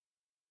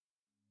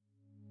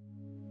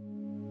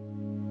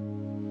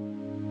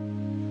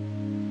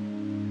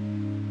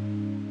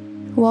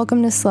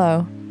Welcome to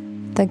Slow,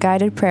 the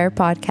guided prayer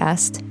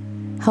podcast,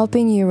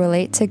 helping you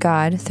relate to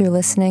God through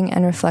listening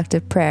and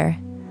reflective prayer.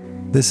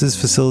 This is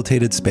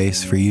facilitated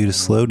space for you to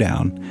slow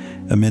down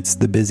amidst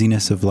the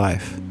busyness of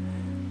life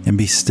and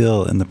be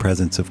still in the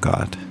presence of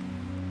God.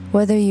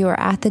 Whether you are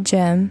at the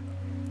gym,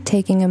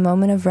 taking a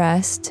moment of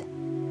rest,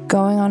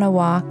 going on a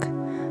walk,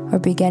 or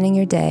beginning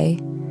your day,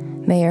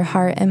 may your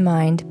heart and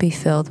mind be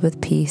filled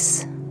with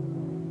peace.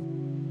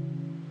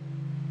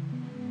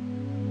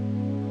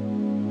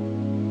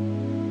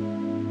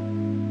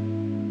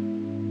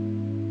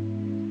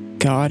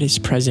 God is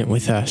present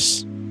with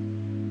us.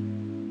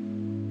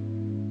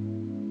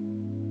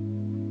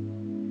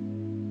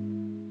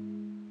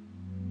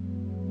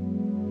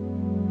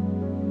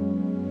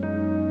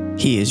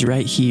 He is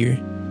right here,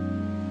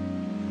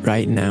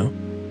 right now.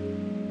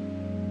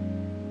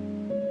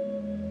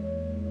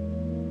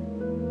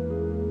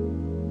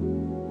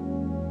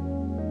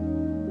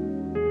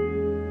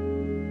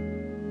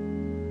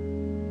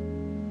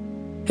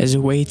 As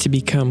a way to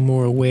become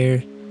more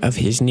aware of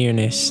His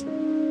nearness,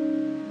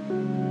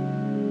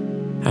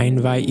 I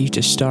invite you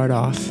to start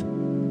off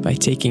by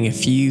taking a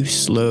few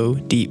slow,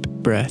 deep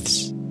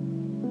breaths.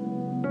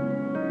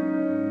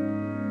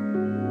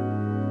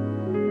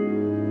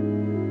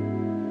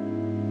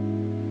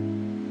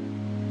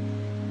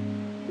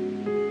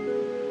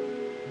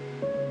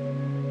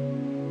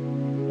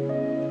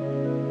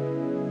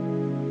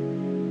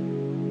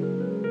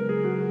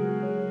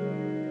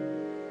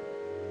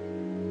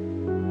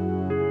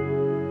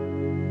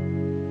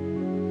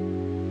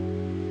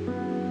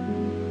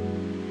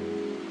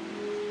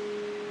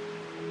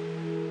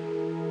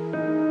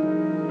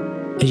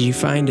 As you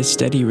find a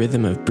steady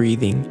rhythm of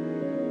breathing,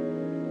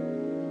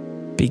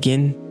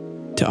 begin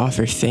to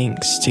offer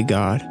thanks to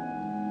God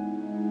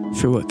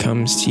for what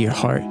comes to your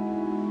heart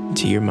and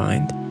to your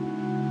mind.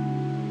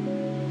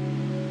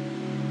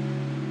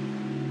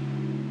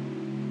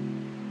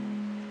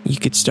 You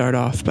could start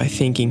off by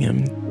thanking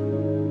Him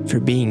for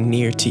being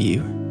near to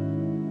you,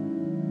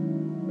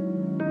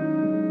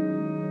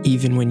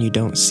 even when you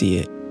don't see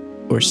it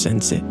or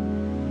sense it.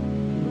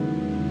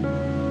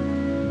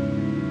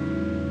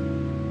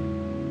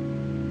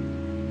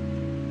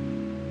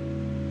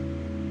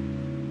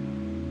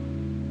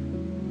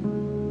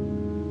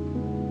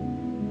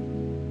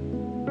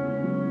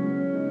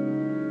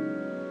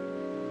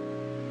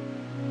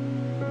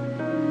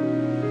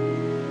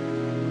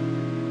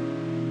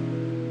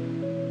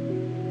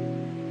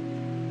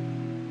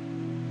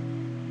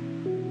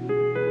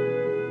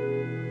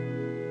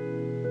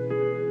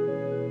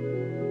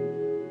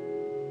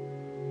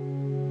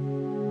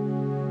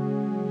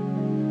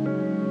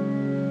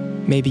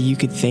 Maybe you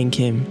could thank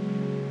Him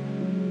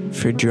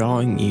for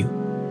drawing you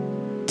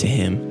to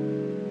Him,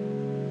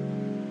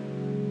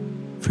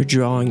 for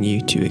drawing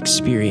you to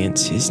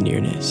experience His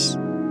nearness.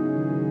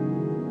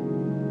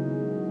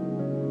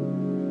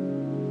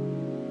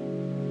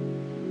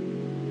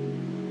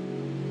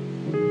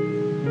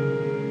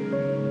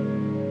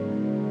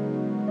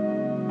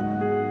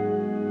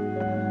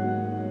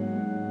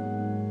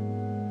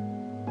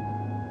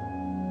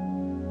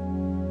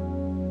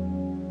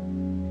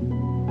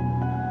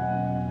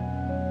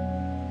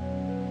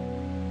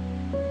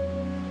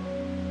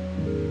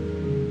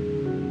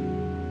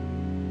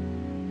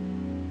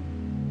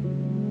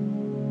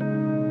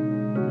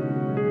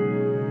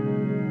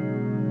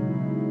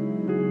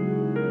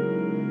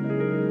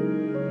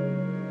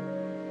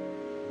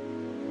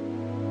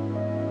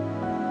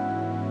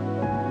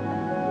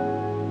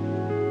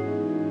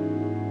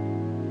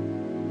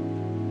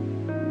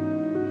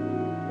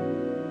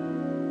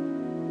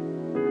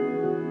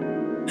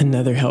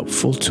 Another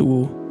helpful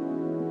tool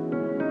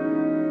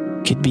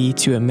could be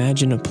to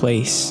imagine a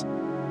place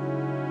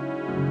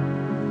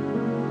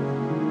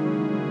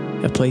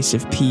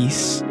of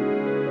peace,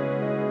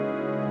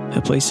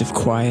 a place of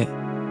quiet,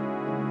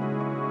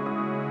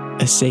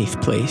 a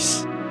safe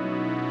place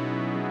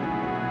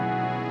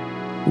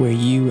where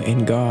you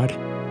and God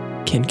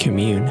can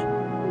commune.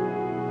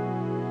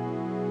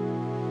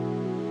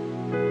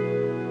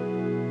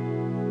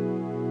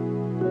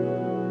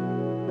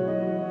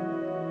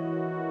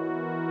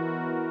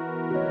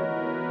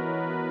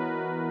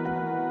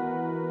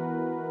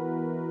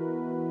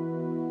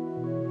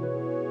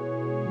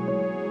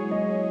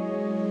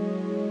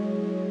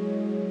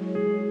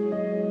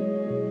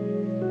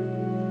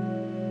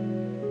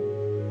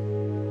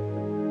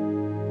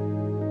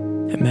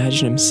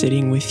 Imagine Him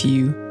sitting with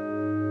you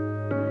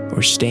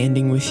or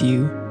standing with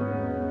you,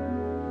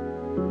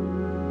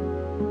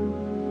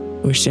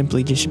 or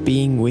simply just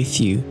being with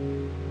you,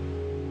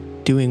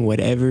 doing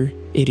whatever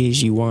it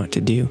is you want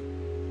to do.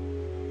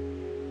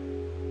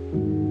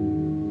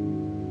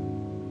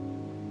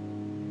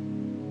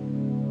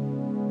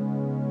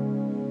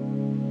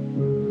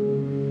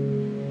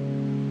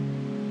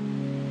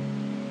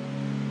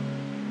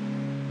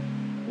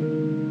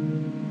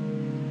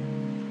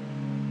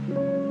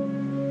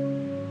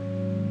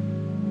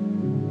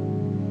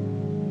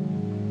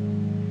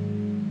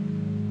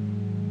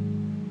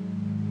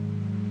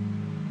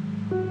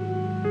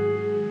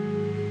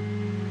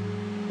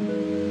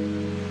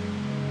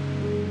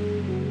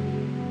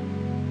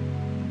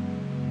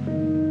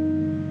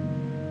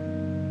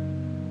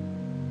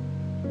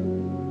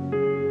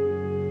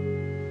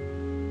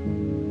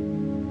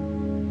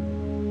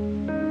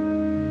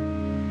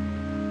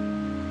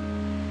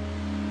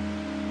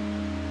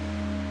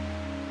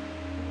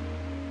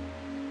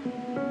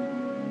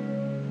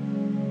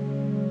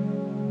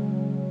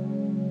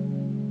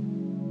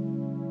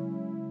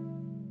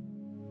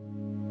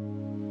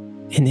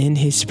 And in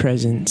his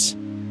presence,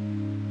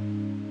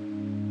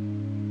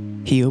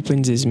 he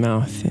opens his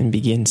mouth and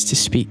begins to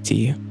speak to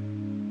you.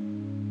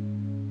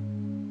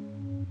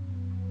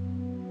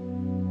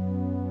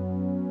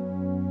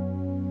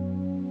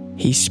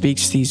 He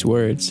speaks these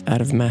words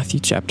out of Matthew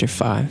chapter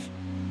 5,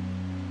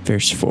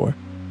 verse 4.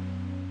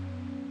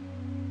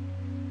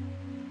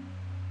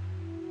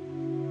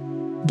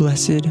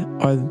 Blessed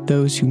are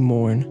those who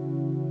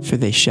mourn, for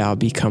they shall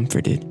be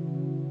comforted.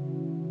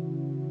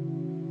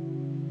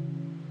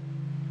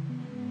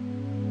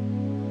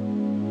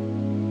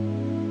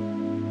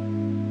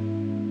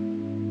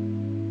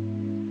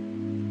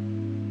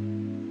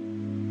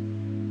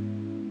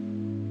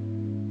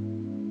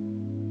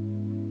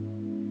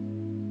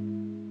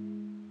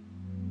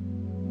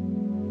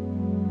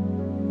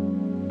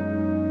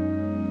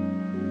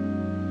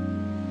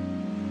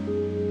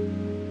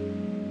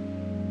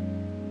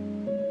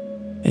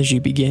 As you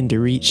begin to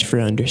reach for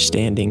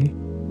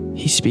understanding,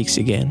 he speaks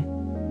again.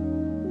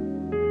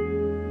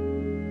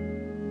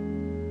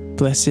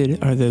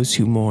 Blessed are those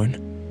who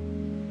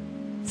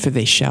mourn, for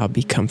they shall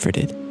be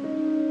comforted.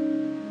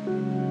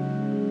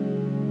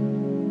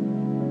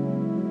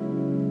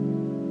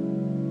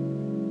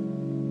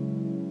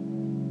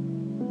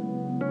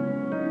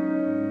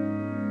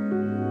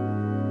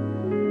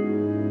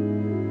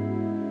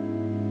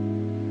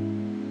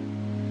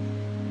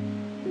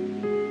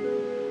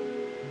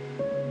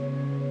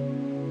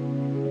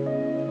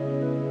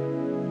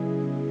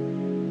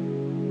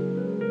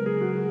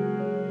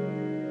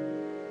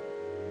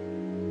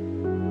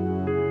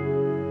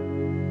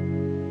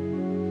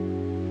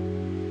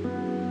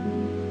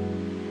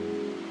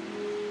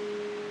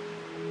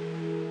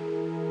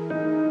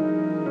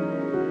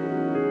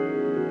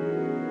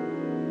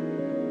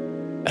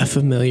 A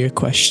familiar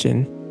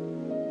question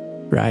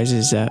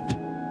rises up,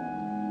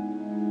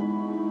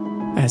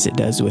 as it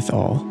does with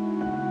all.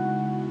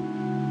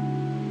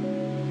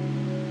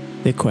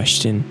 The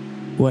question,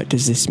 what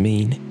does this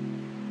mean?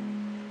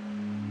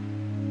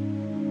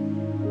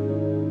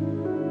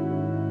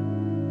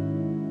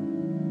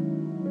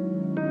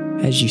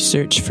 As you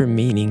search for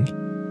meaning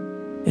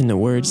in the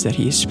words that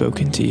he has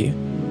spoken to you,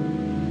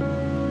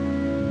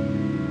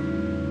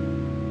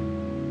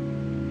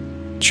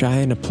 try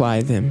and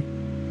apply them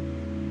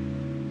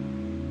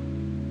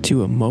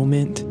to a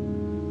moment,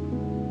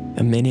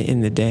 a minute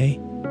in the day,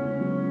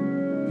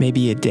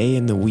 maybe a day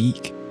in the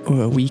week,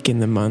 or a week in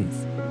the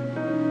month,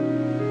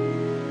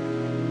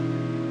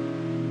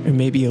 or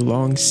maybe a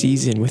long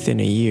season within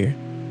a year.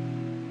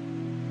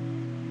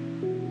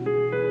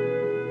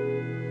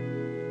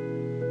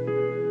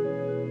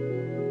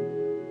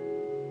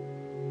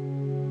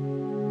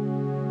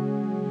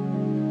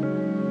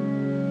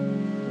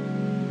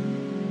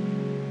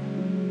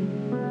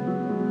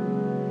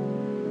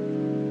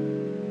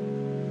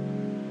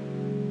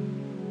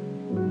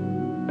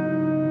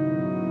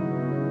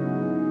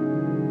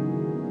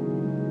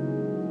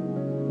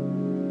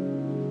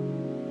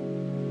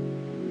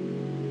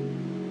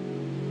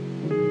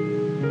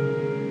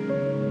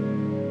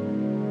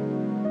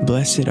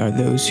 Blessed are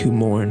those who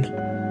mourn,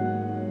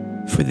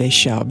 for they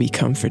shall be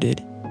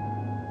comforted.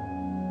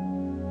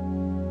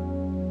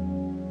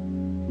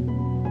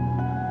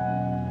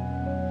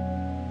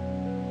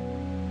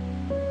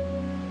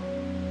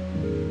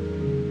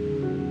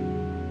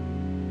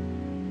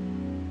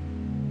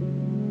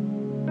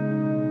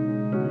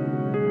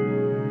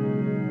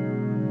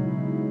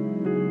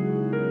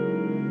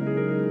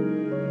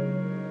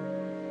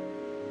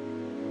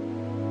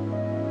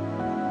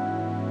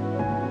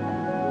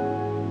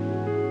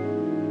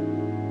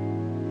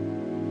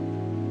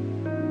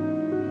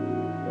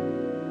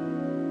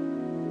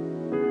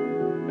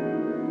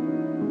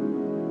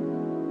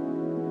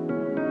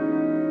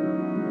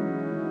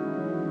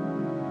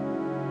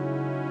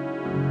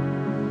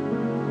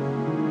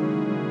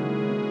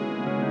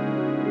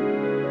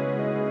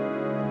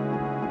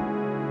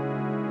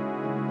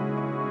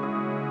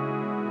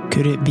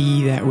 Could it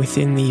be that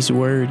within these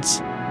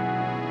words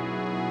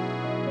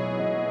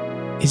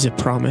is a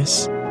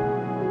promise?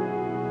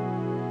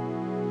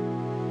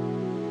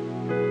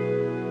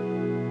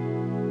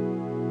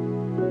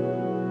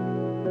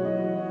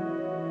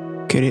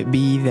 Could it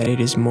be that it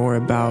is more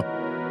about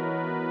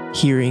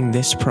hearing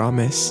this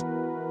promise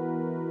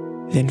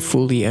than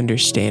fully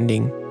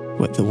understanding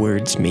what the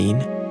words mean?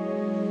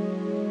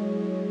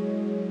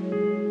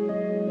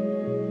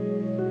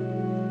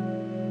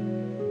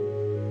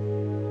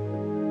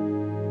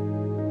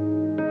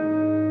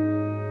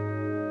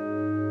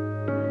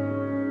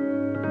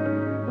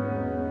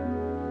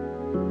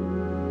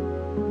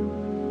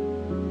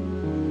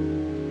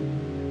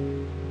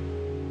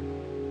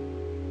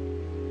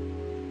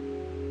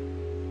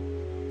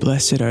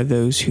 Blessed are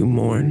those who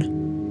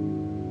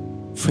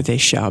mourn, for they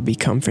shall be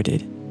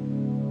comforted.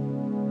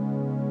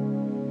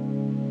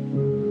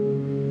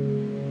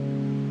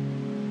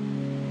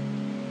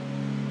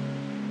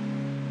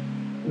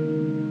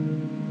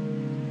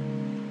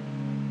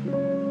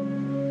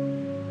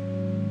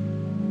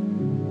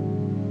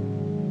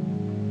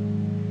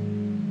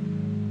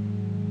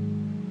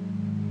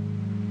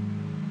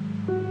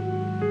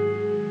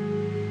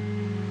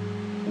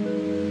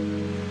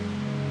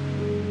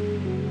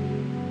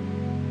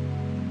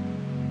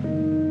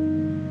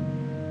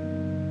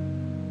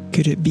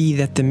 Could it be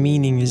that the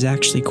meaning is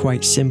actually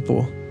quite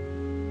simple,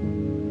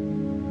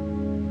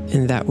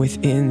 and that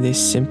within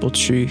this simple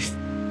truth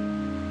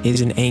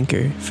is an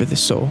anchor for the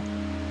soul?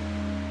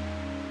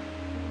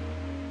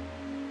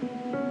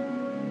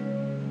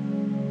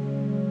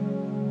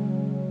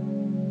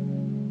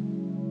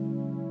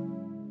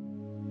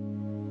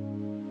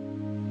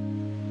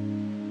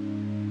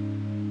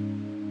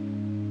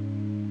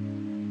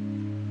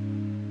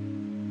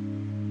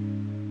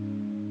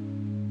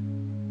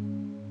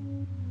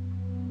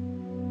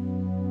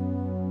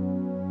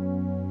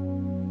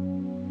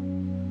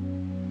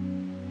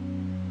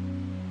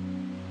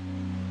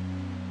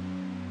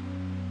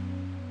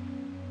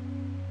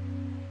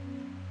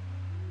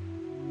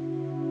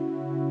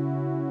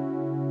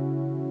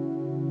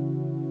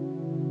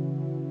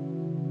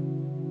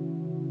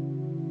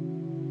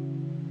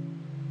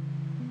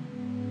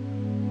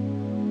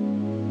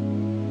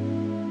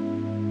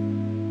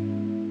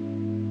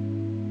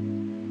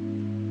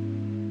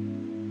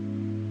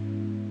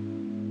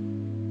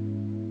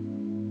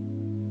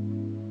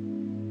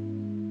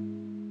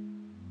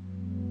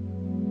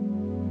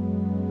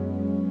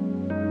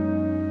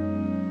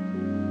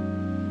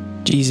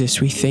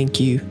 Jesus, we thank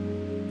you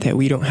that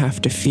we don't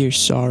have to fear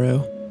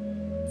sorrow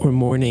or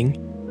mourning,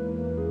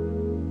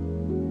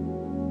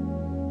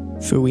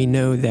 for we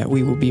know that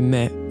we will be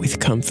met with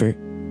comfort,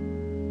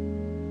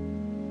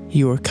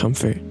 your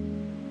comfort.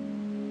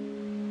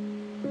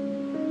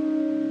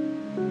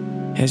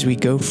 As we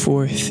go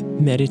forth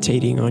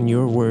meditating on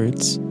your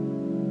words,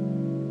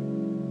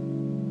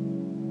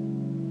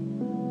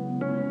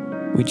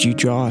 would you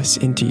draw us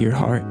into your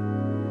heart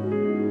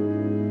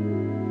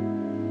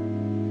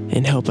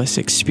and help us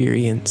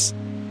experience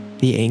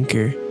the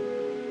anchor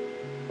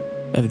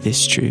of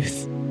this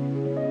truth?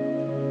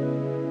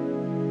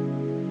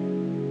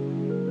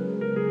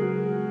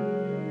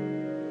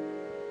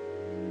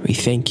 We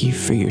thank you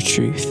for your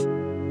truth.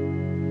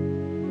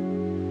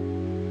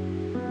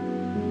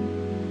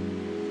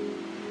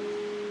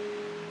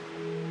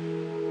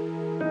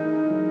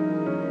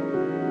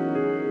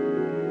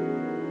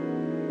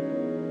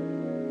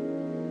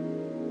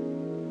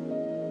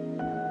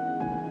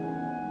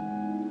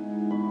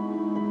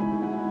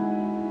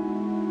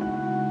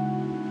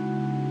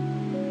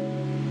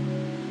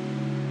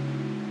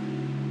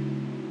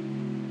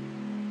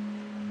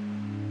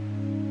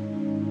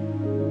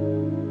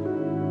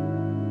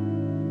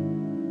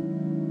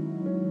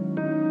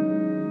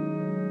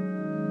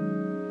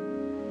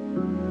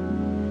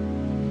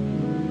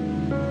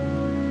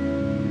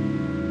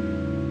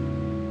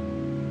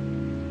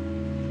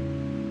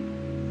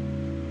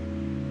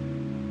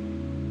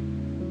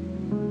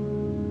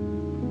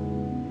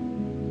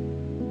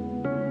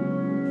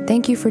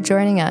 Thank you for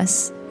joining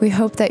us. We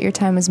hope that your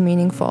time was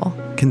meaningful.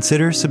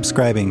 Consider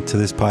subscribing to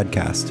this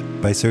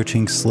podcast by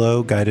searching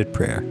Slow Guided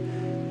Prayer.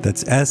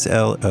 That's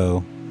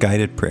SLO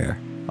Guided Prayer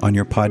on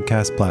your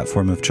podcast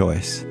platform of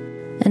choice.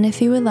 And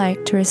if you would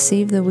like to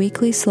receive the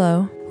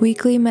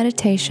weekly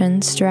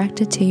meditations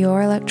directed to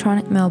your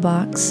electronic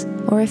mailbox,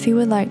 or if you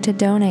would like to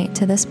donate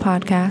to this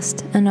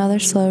podcast and other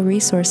Slow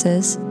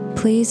resources,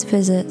 please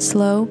visit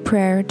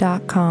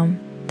slowprayer.com.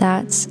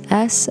 That's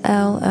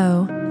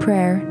SLO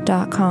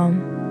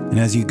prayer.com. And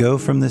as you go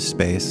from this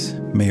space,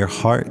 may your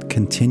heart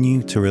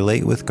continue to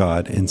relate with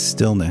God in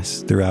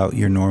stillness throughout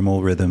your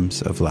normal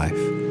rhythms of life.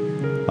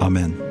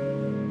 Amen.